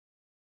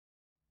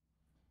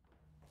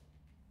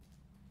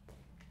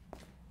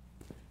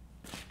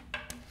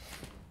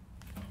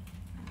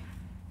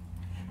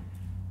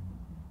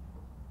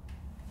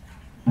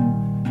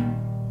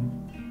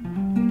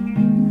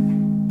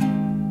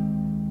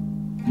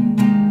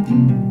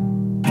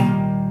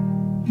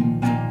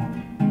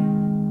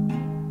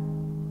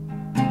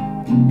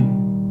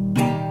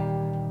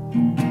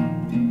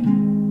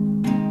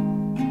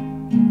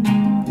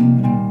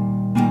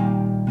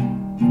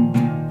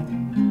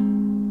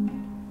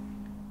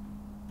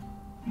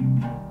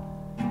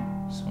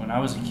when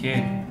I was a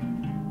kid,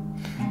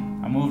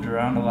 I moved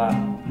around a lot,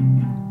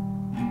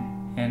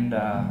 and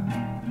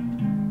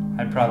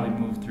I'd probably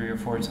moved 3 or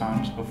 4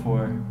 times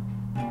before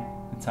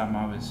the time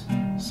I was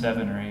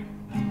 7 or 8.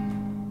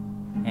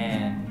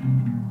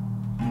 And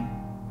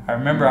I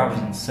remember I was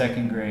in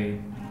 2nd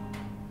grade.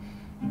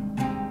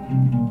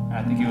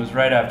 I think it was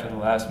right after the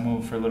last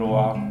move for a little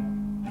while.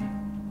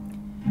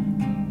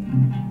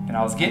 And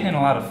I was getting in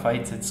a lot of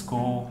fights at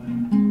school.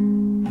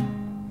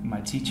 And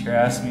my teacher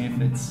asked me if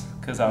it's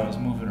because I was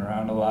moving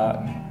around a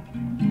lot.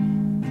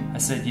 I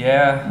said,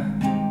 yeah,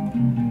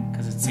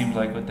 because it seemed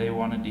like what they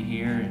wanted to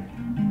hear.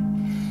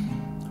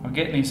 And we're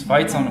getting these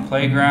fights on the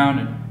playground,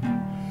 and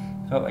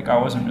felt like I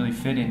wasn't really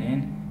fitting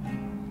in.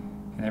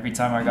 And every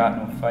time I got in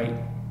a fight,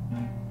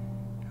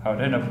 I would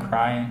end up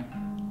crying.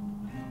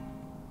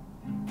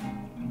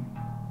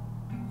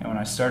 And when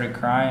I started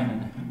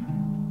crying,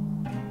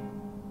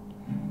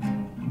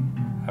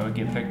 I would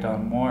get picked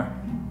on more.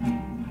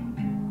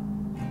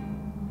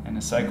 And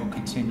the cycle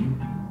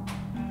continued.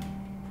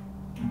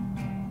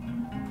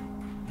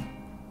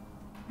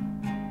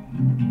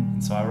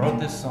 And so I wrote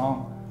this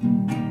song,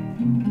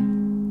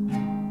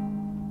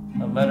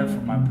 a letter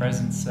from my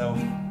present self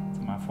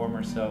to my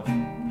former self, to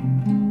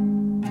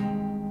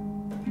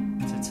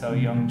tell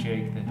young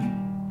Jake that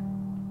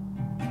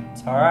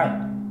it's alright,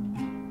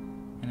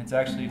 and it's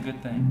actually a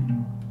good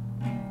thing.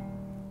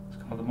 It's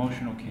called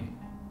Emotional Kid.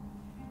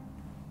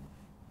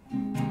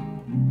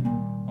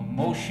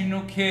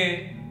 Emotional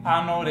kid,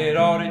 I know that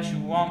all that you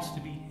want's to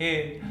be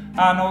hid.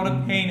 I know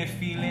the pain of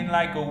feeling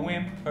like a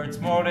wimp hurts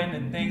more than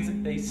the things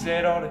that they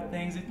said or the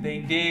things that they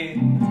did.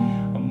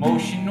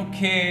 Emotional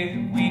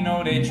kid, we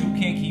know that you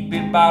can't keep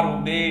it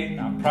bottled in.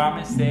 I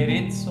promise that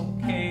it's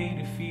okay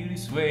to feel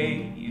this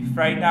way. If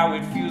right now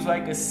it feels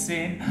like a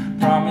sin,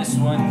 promise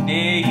one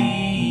day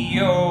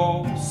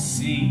you'll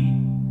see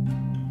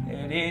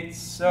that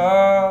it's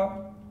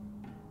a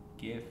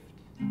gift.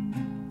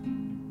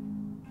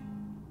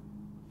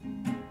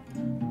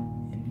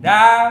 And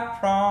I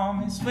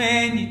promise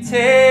when you're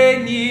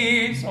 10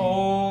 years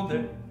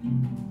older,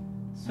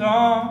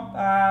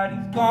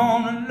 somebody's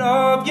gonna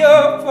love you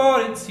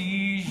for the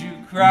tears you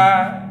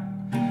cry.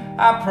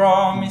 I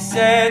promise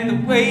that the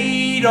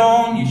weight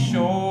on your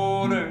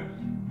shoulders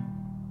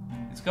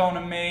is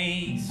gonna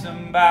make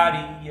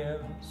somebody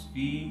else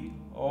feel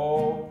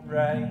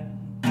alright.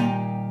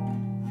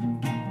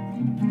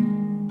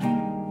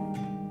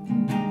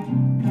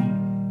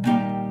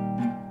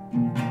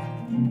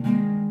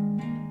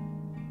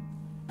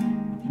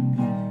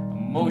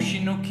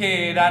 Emotional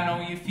kid, I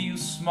know you feel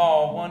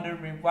small,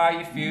 wondering why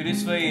you feel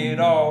this way at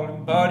all.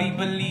 And buddy,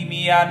 believe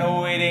me, I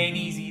know it ain't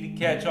easy to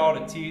catch all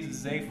the tears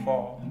as they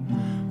fall.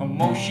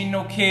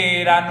 Emotional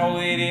kid, I know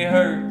that it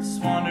hurts,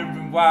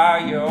 wondering why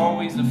you're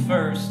always the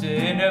first to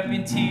end up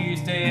in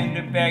tears, to end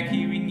up back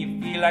here and you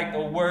feel like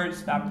the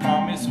worst. I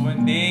promise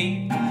one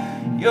day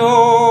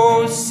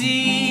you'll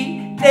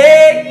see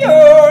that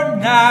you're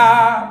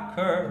not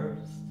cursed.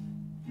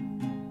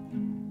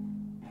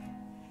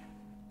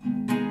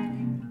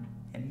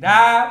 And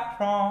I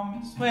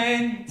promise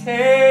when you're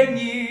 10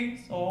 years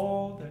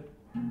older,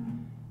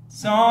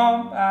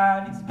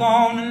 somebody's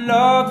gonna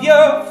love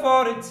you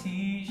for the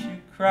tears you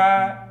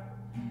cry.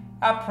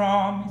 I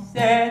promise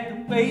that the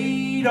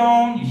weight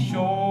on your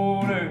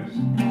shoulders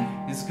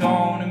is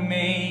gonna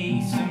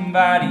make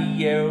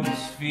somebody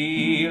else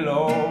feel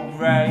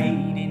alright.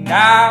 And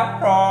I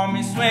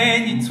promise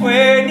when you're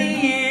 20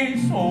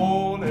 years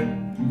older,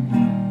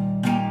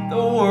 the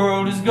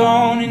world is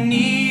gonna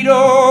need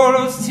all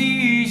those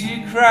tears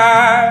you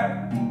cry.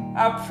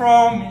 I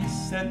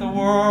promise that the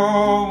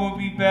world will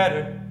be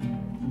better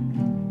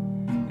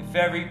if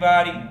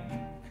everybody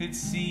could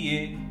see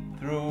it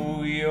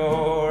through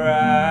your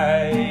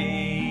eyes.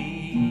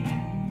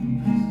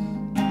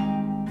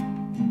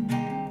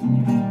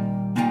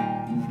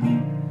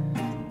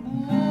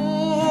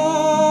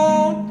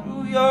 Ooh,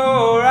 through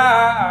your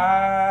eyes.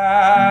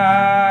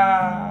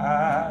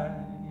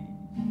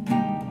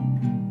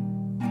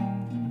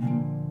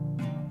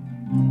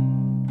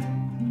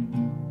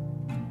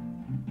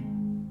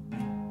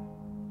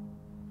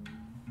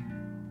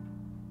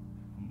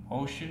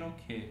 Emotional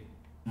kid.